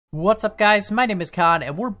What's up, guys? My name is Khan,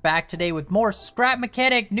 and we're back today with more Scrap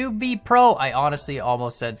Mechanic Noob v Pro. I honestly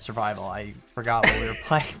almost said Survival. I forgot what we were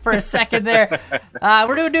playing for a second there.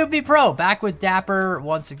 We're doing Noob v Pro. Back with Dapper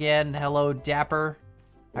once again. Hello, Dapper.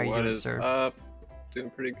 How are you doing, sir? Up? Doing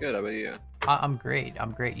pretty good. How about you? I'm great.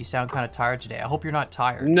 I'm great. You sound kind of tired today. I hope you're not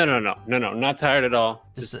tired. No. Not tired at all.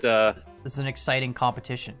 This is an exciting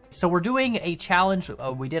competition. So we're doing a challenge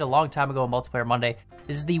we did a long time ago on Multiplayer Monday.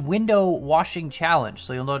 This is the window washing challenge.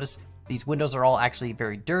 So you'll notice these windows are all actually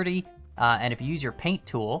very dirty. And if you use your paint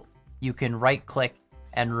tool, you can right click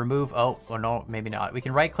and remove, oh no, maybe not. We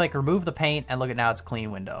can right click, remove the paint, and look at now it's a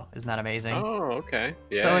clean window. Isn't that amazing? Oh, okay.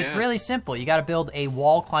 Yeah. So it's really simple. You got to build a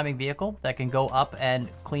wall climbing vehicle that can go up and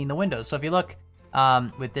clean the windows. So if you look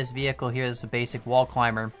with this vehicle here, this is a basic wall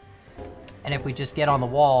climber. And if we just get on the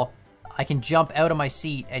wall, I can jump out of my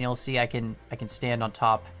seat and you'll see I can stand on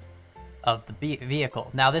top of the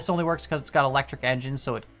vehicle. Now this only works because it's got electric engines,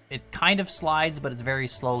 so it kind of slides, but it's very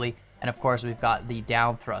slowly. And of course we've got the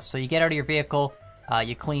down thrust. So you get out of your vehicle,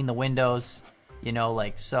 you clean the windows, you know,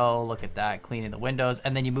 like so. Look at that, cleaning the windows,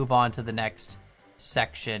 and then you move on to the next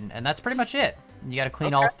section, and that's pretty much it. You got to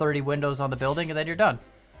clean all 30 windows on the building, and then you're done.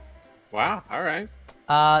 Wow. All right.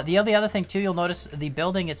 The only other thing too, you'll notice the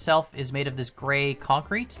building itself is made of this gray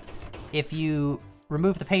concrete. If you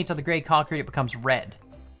remove the paint on the gray concrete, it becomes red.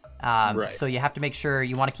 Right. So you have to make sure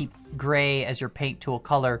you want to keep gray as your paint tool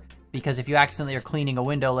color, because if you accidentally are cleaning a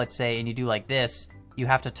window, let's say, and you do like this, you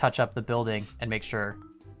have to touch up the building and make sure,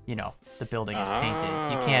 you know, the building is painted.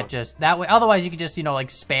 You can't just, that way, otherwise you could just, you know, like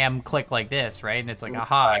spam click like this, right? And it's like,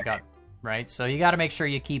 aha, I got, right? So you got to make sure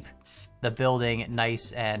you keep the building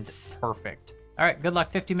nice and perfect. All right, good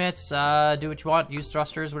luck. 50 minutes, do what you want, use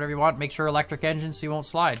thrusters, whatever you want. Make sure electric engine so you won't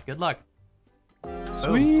slide. Good luck.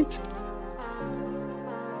 Sweet. Boom.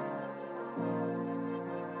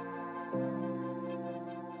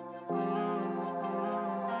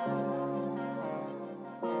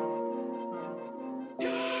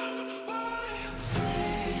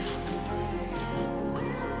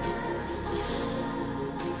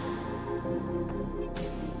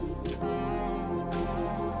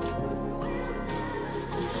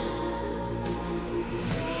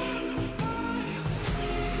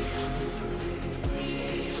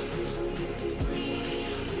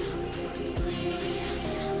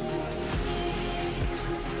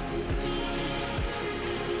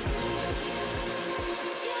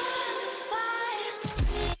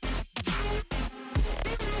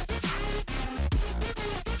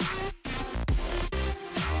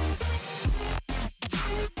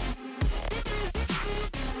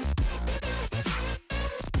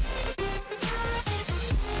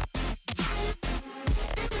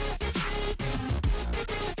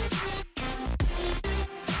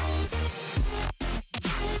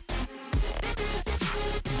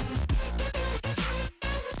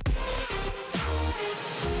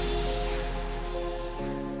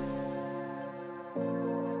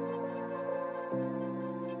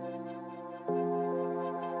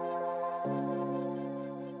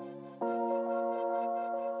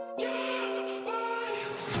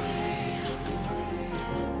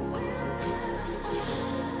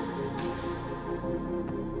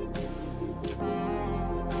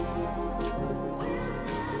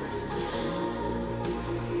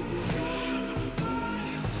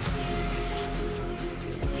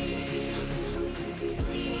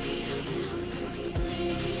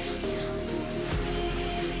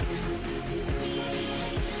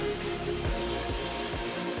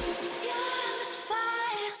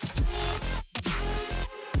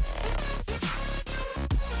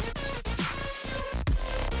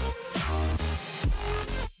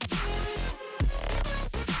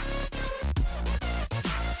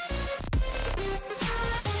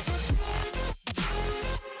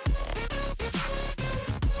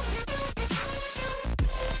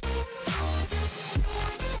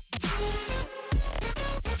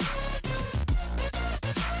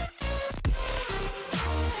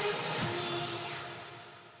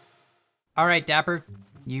 All right, Dapper,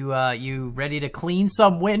 you ready to clean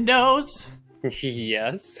some windows?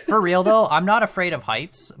 Yes. For real though, I'm not afraid of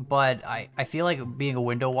heights, but I feel like being a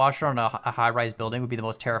window washer on a high-rise building would be the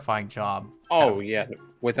most terrifying job. Oh yeah,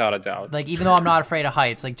 without a doubt. Like, even though I'm not afraid of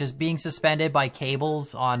heights, like just being suspended by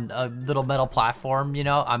cables on a little metal platform, you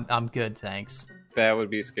know, I'm good, thanks. That would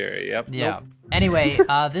be scary. Yep. Yeah. Nope. Anyway,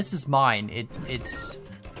 this is mine. It's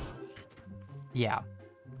yeah.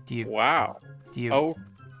 Do you? Wow. Do you? Oh.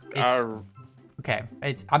 It's, okay.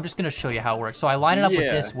 I'm just gonna show you how it works. So I line it up with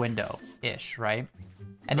Yeah. this window-ish, right?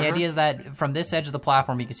 And the idea is that from this edge of the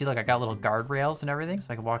platform, you can see like I got little guardrails and everything, so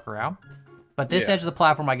I can walk around. But this edge of the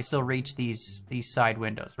platform, I can still reach these side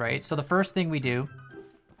windows, right? So the first thing we do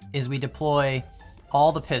is we deploy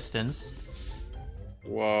all the pistons.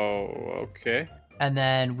 Whoa, okay. And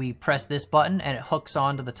then we press this button and it hooks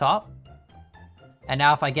onto the top. And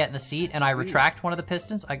now if I get in the seat and I retract one of the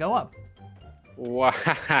pistons, I go up.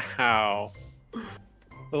 Wow.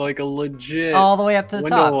 Like a legit all the way up to the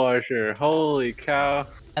top. window washer. Holy cow.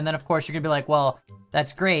 And then of course you're gonna be like, well,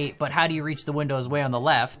 that's great, but how do you reach the windows way on the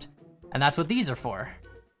left? And that's what these are for.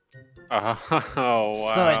 Oh, wow.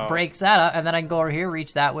 So it breaks that up, and then I can go over here,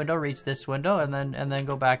 reach that window, reach this window, and then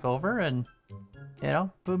go back over, and you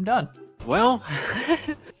know, boom, done. Well,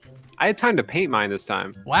 I had time to paint mine this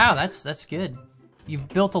time. Wow, that's good. You've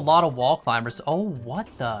built a lot of wall climbers. Oh, what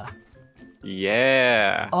the?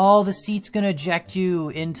 Yeah. Oh, the seat's gonna eject you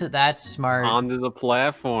into that. Smart. Onto the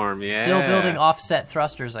platform, yeah. Still building offset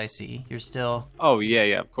thrusters, I see. You're still... Oh,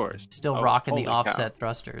 yeah, of course. Still oh, rocking the cow. offset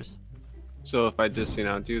thrusters. So if I just,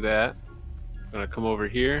 do that, I'm gonna come over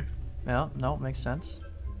here. Yeah, no, makes sense.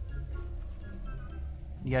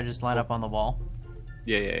 You gotta just line up on the wall.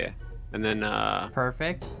 Yeah. And then,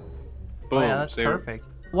 Perfect. boom. Oh, yeah, that's perfect.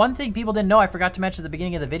 One thing people didn't know, I forgot to mention at the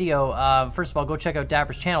beginning of the video, first of all, go check out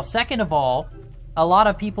Dapper's channel. Second of all, a lot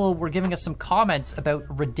of people were giving us some comments about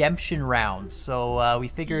redemption rounds. So we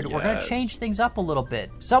figured we're gonna change things up a little bit.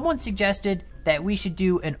 Someone suggested that we should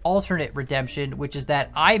do an alternate redemption, which is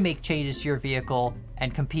that I make changes to your vehicle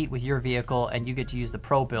and compete with your vehicle and you get to use the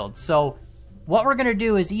pro build. So what we're gonna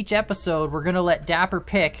do is each episode, we're gonna let Dapper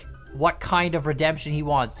pick what kind of redemption he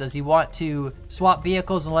wants. Does he want to swap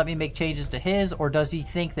vehicles and let me make changes to his, or does he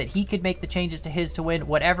think that he could make the changes to his to win?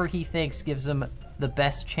 Whatever he thinks gives him the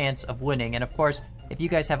best chance of winning. And of course, if you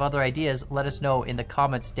guys have other ideas, let us know in the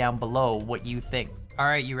comments down below what you think. All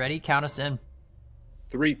right, you ready? Count us in.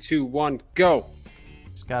 3, 2, 1, go.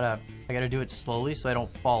 I gotta do it slowly so I don't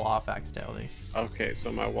fall off accidentally. Okay,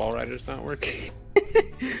 so my wall rider's not working.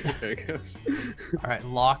 There it goes. All right,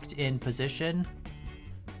 locked in position.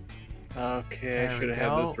 Okay, There I should we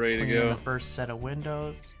have had this ready to Cleaning go. the first set of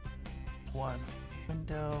windows. One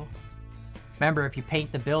window. Remember, if you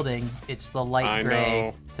paint the building, it's the light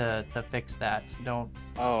gray to fix that. So don't.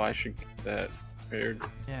 Oh, I should get that prepared.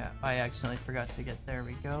 Yeah, I accidentally forgot to get. There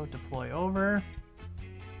we go. Deploy over.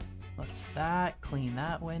 Look at that. Clean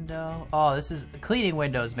that window. Oh, this is cleaning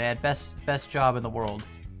windows, man. Best job in the world.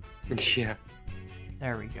 Yeah.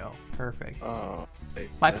 There we go. Perfect. Oh.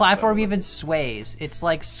 My platform even sways. It's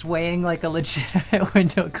like swaying like a legitimate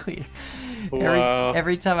window cleaner. Wow.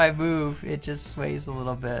 Every time I move, it just sways a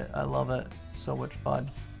little bit. I love it. So much fun.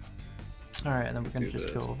 All right, and then we're gonna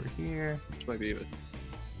just go over here. This might be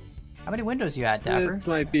How many windows you had, Dapper? This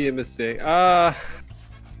might be a mistake.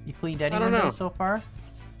 You cleaned any windows so far?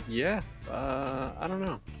 Yeah. I don't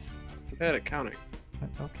know. I'm bad at counting.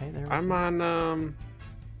 Okay, there we I'm go. on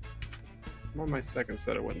my second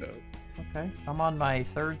set of windows. Okay, I'm on my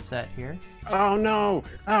third set here. Oh no!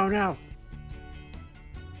 Oh no!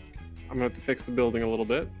 I'm gonna have to fix the building a little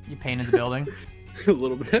bit. You painted the building? A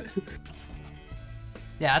little bit.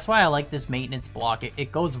 Yeah, that's why I like this maintenance block.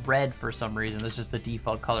 It goes red for some reason. That's just the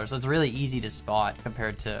default color, so it's really easy to spot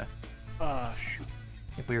compared to Shoot.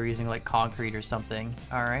 if we were using like concrete or something.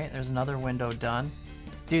 All right, there's another window done.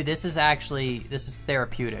 Dude, this is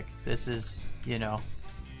therapeutic. This is, you're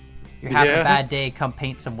having a bad day, come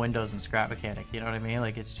paint some windows in Scrap Mechanic. You know what I mean?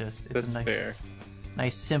 Like, it's That's a fair.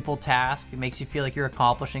 nice simple task. It makes you feel like you're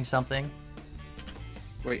accomplishing something.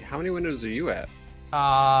 Wait, how many windows are you at?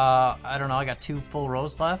 I don't know. I got 2 full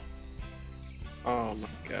rows left. Oh my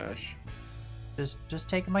gosh. Just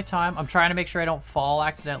taking my time. I'm trying to make sure I don't fall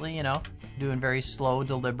accidentally, doing very slow,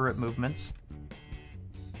 deliberate movements.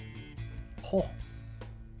 Oh.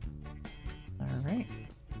 All right.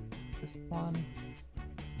 This one.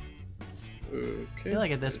 Okay. I feel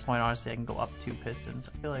like at this point, honestly, I can go up 2 pistons.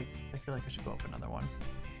 I feel like I should go up another one.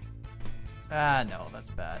 Ah, no, that's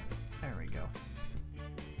bad. There we go.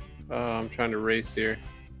 I'm trying to race here.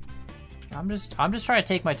 I'm just trying to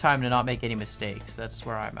take my time to not make any mistakes. That's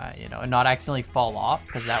where I'm at, and not accidentally fall off,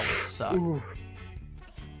 because that would suck. Ooh.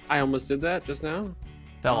 I almost did that just now.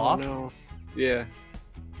 Fell off? No. Yeah.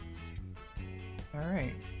 All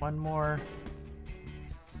right, one more.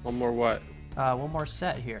 One more what? One more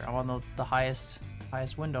set here. I'm on the highest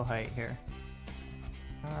window height here.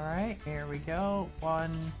 All right, here we go.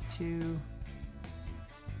 1, 2,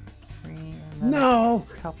 3. And then No.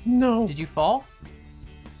 No. Did you fall?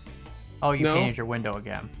 Oh, you No. painted your window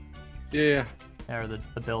again. Yeah. Or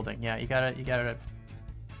the building. Yeah, you gotta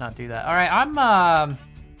not do that. All right, I'm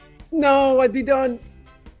No, I'd be done.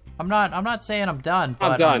 not saying I'm done.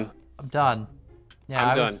 But I'm done. I'm done. Yeah,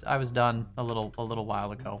 I'm done. I was done a little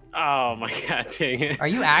while ago. Oh my god, dang it. Are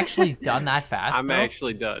you actually done that fast? I'm though?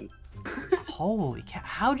 actually done. Holy cow!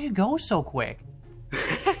 How'd you go so quick?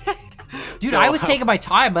 Dude, So, I was taking my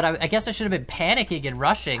time, but I guess I should have been panicking and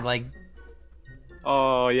rushing. Like,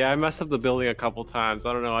 Oh yeah, I messed up the building a couple times.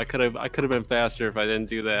 I don't know. I could have been faster if I didn't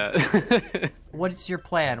do that. what's your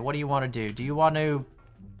plan? What do you want to do? Do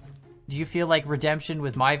you feel like redemption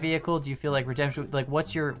with my vehicle? Do you feel like redemption? Like,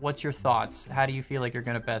 what's your thoughts? How do you feel like you're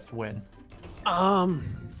gonna best win? I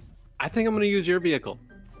think I'm gonna use your vehicle.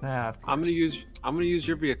 Yeah, of course. I'm gonna use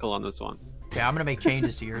your vehicle on this one. Yeah, I'm gonna make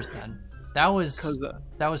changes to yours then. That was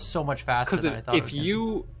so much faster than I thought. If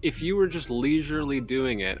you were just leisurely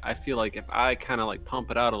doing it, I feel like if I kind of like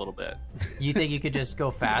pump it out a little bit. You think you could just go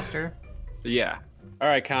faster? Yeah. All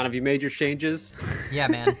right, Con, have you made your changes? Yeah,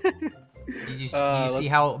 man. Do you see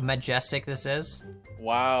how majestic this is?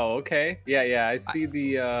 Wow. Okay. Yeah. I see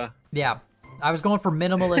the. Yeah. I was going for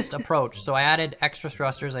minimalist approach, so I added extra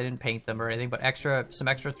thrusters. I didn't paint them or anything, but some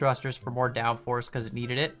extra thrusters for more downforce because it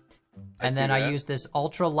needed it. And then I used this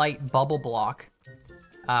ultra light bubble block,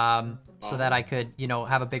 so that I could,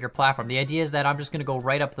 have a bigger platform. The idea is that I'm just gonna go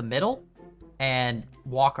right up the middle and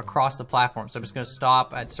walk across the platform. So I'm just gonna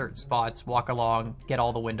stop at certain spots, walk along, get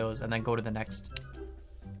all the windows, and then go to the next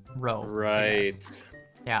row. Right.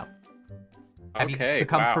 Yeah. Have you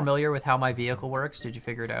become familiar with how my vehicle works? Did you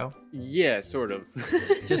figure it out? Yeah, sort of.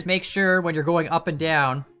 Just make sure when you're going up and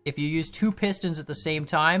down, if you use 2 pistons at the same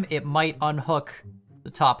time, it might unhook the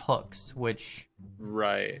top hooks, which...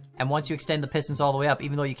 Right. And once you extend the pistons all the way up,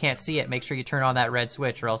 even though you can't see it, make sure you turn on that red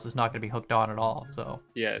switch or else it's not going to be hooked on at all, so...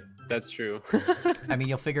 Yeah, that's true. I mean,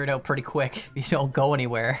 you'll figure it out pretty quick if you don't go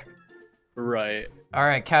anywhere. Right.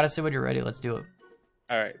 Alright, count us in when you're ready. Let's do it.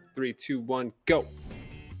 Alright, 3, 2, 1, go!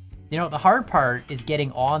 The hard part is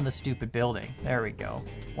getting on the stupid building. There we go.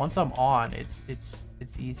 Once I'm on, it's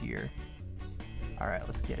easier. Alright,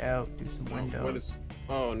 let's get out, do some windows.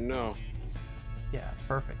 Oh, no. Yeah,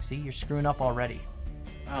 perfect. See, you're screwing up already.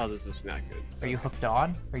 Oh, this is not good. Are you hooked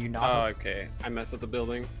on? Are you not? Oh, okay. I messed up the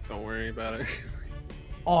building. Don't worry about it.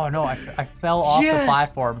 Oh, no, I fell off the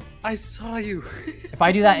platform. I saw you. If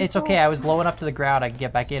I do that, it's okay. I was low enough to the ground, I can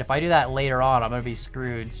get back in. If I do that later on, I'm going to be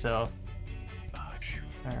screwed, so...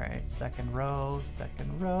 All right, second row.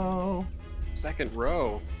 Second row.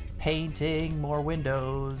 Painting more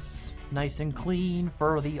windows. Nice and clean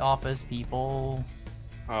for the office people.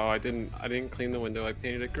 Oh, I didn't clean the window. I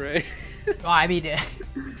painted it gray. Well, I mean, you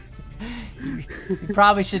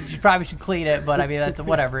probably should clean it, but I mean that's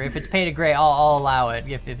whatever. If it's painted gray, I'll allow it.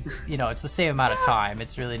 If it's it's the same amount of time.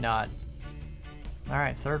 It's really not. All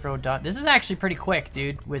right, third row done. This is actually pretty quick,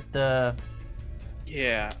 dude. With the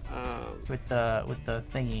with the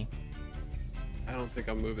thingy. I don't think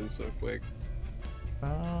I'm moving so quick.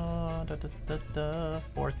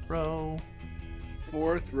 Fourth row.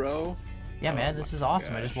 Fourth row. Yeah, man, this is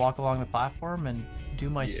awesome. I just walk along the platform and do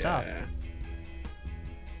my stuff.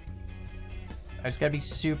 I just gotta be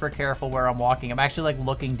super careful where I'm walking. I'm actually like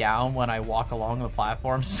looking down when I walk along the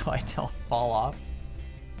platform so I don't fall off.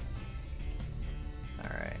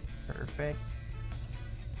 Alright, perfect.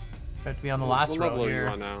 Got to be on the last row here. What level are you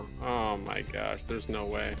on now? Oh my gosh, there's no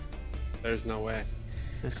way. There's no way.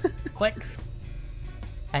 Just click.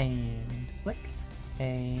 And click.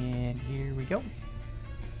 And here we go.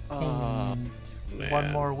 And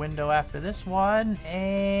one more window after this one,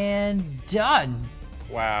 and done.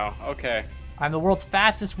 Wow. Okay. I'm the world's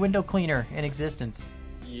fastest window cleaner in existence.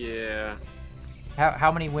 Yeah.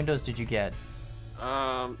 How many windows did you get?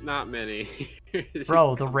 Not many.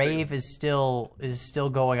 Bro, the rave is still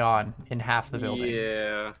going on in half the building.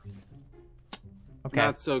 Yeah. Okay.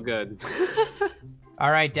 Not so good.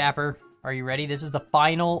 All right, Dapper. Are you ready? This is the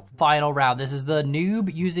final round. This is the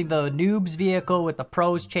noob using the noob's vehicle with the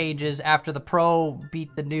pro's changes after the pro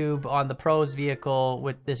beat the noob on the pro's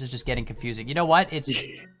vehicle. This is just getting confusing. You know what?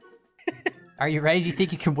 Are you ready? Do you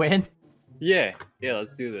think you can win? Yeah,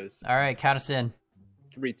 let's do this. All right, count us in.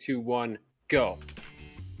 3, 2, 1, go.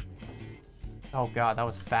 Oh god, that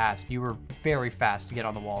was fast. You were very fast to get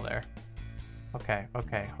on the wall there. Okay,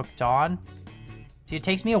 hooked on. See, it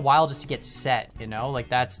takes me a while just to get set, like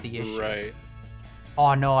that's the issue. Right.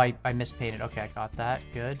 Oh no, I mispainted. Okay, I got that.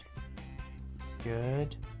 Good.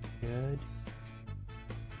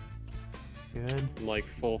 I'm like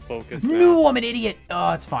full focus now. No, I'm an idiot.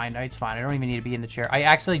 Oh, it's fine. I don't even need to be in the chair. I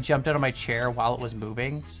actually jumped out of my chair while it was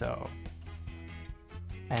moving, so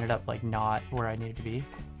I ended up like not where I needed to be.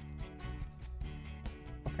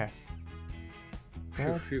 Okay.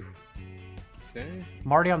 Good. Okay.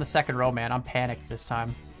 I'm already on the second row, man. I'm panicked this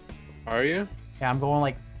time. Are you? Yeah, I'm going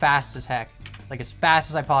like fast as heck. Like as fast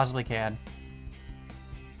as I possibly can.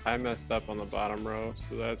 I messed up on the bottom row,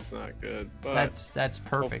 so that's not good. But That's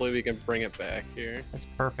perfect. hopefully we can bring it back here. That's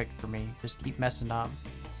perfect for me. Just keep messing up.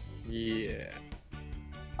 Yeah.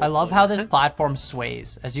 I love how this platform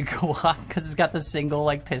sways as you go up because it's got the single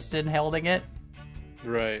like piston holding it.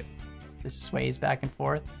 Right. Just sways back and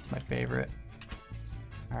forth. It's my favorite.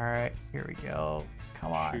 All right, here we go.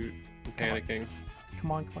 Come on. Shoot. I'm panicking.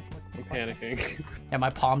 Come on. I'm panicking. Yeah, my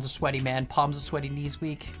palms are sweaty, man. Palms are sweaty, knees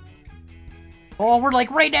weak. Oh, we're like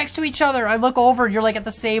right next to each other. I look over and you're like at the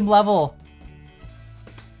same level.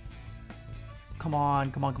 Come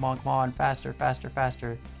on. Faster.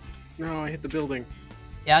 No, I hit the building.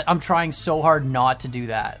 Yeah, I'm trying so hard not to do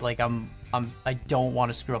that. Like I don't want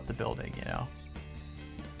to screw up the building, you know.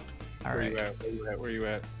 All right. Where you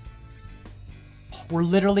at? We're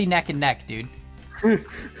literally neck and neck, dude.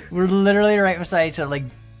 We're literally right beside each other. Like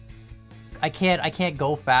I can't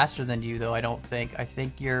go faster than you though, I don't think. I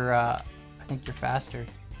think you're faster.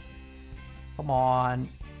 Come on.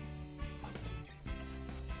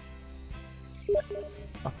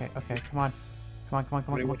 Okay, come on. Come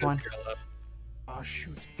on. Oh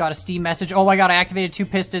shoot. Got a Steam message. Oh my god, I activated 2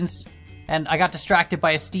 pistons. And I got distracted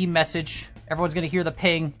by a Steam message. Everyone's gonna hear the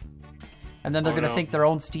ping. And then they're gonna think their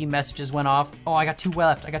own Steam messages went off. Oh, I got 2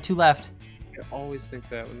 left. I always think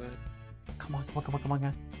that when that... Come on.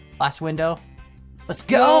 Last window. Let's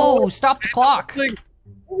go! No! Stop the clock!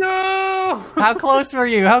 No! How close were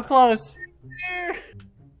you? How close?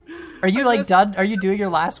 Are you like done? Are you doing your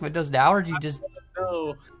last windows now, or do you just...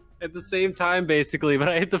 No. At the same time, basically, but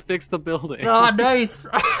I had to fix the building. Oh, nice!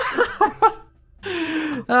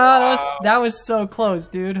 Oh, that was so close,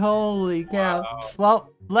 dude. Holy cow. Wow.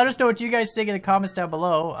 Well, let us know what you guys think in the comments down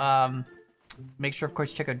below. Make sure, of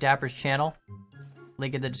course, to check out Dapper's channel.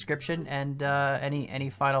 Link in the description. And any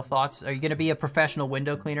final thoughts? Are you going to be a professional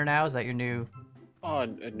window cleaner now? Is that your new... Oh,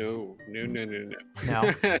 no.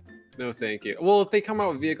 No? No, thank you. Well, if they come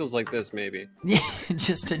out with vehicles like this, maybe.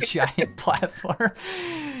 Just a giant platform.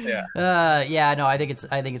 Yeah. Yeah, no, I think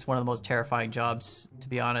it's one of the most terrifying jobs, to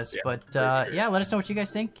be honest. Yeah, but sure. yeah, let us know what you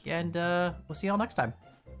guys think, and we'll see y'all next time.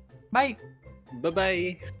 Bye.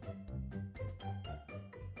 Bye-bye.